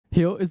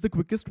Here is the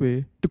quickest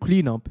way to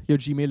clean up your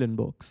Gmail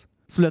inbox.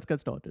 So let's get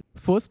started.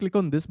 First, click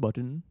on this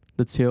button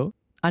that's here,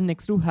 and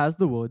next to has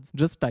the words,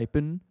 just type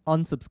in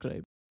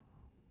unsubscribe.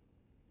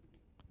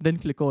 Then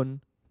click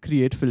on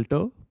create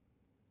filter.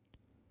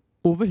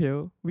 Over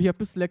here, we have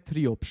to select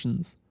three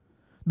options.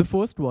 The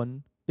first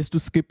one is to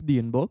skip the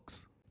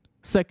inbox.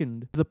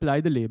 Second is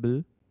apply the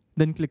label.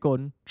 Then click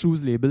on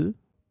choose label.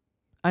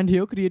 And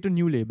here create a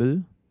new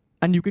label,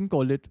 and you can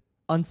call it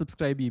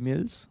unsubscribe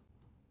emails.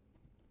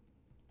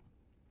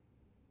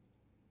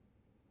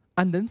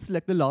 And then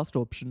select the last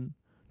option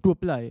to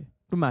apply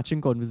to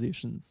matching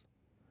conversations.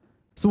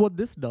 So what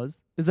this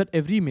does is that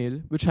every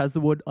mail which has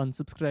the word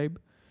unsubscribe,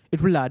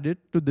 it will add it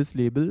to this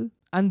label,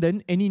 and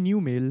then any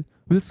new mail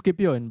will skip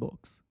your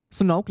inbox.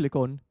 So now click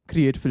on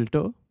create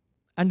filter,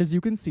 and as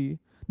you can see,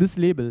 this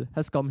label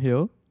has come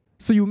here.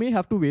 So you may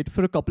have to wait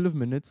for a couple of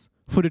minutes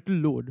for it to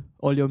load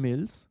all your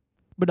mails,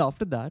 but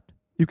after that,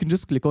 you can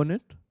just click on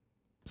it.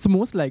 So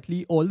most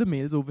likely all the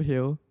mails over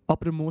here are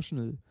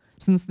promotional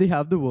since they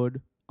have the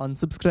word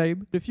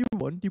unsubscribe. If you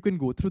want, you can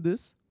go through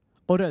this,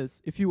 or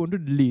else if you want to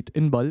delete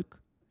in bulk,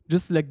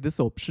 just select this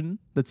option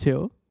that's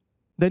here.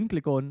 Then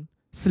click on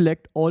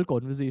select all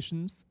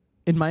conversations.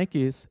 In my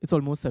case, it's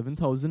almost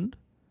 7,000.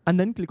 And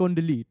then click on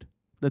delete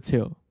that's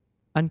here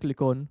and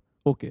click on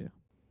OK.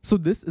 So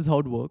this is how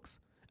it works.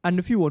 And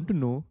if you want to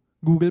know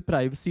Google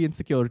privacy and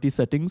security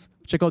settings,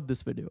 check out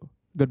this video.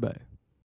 Goodbye.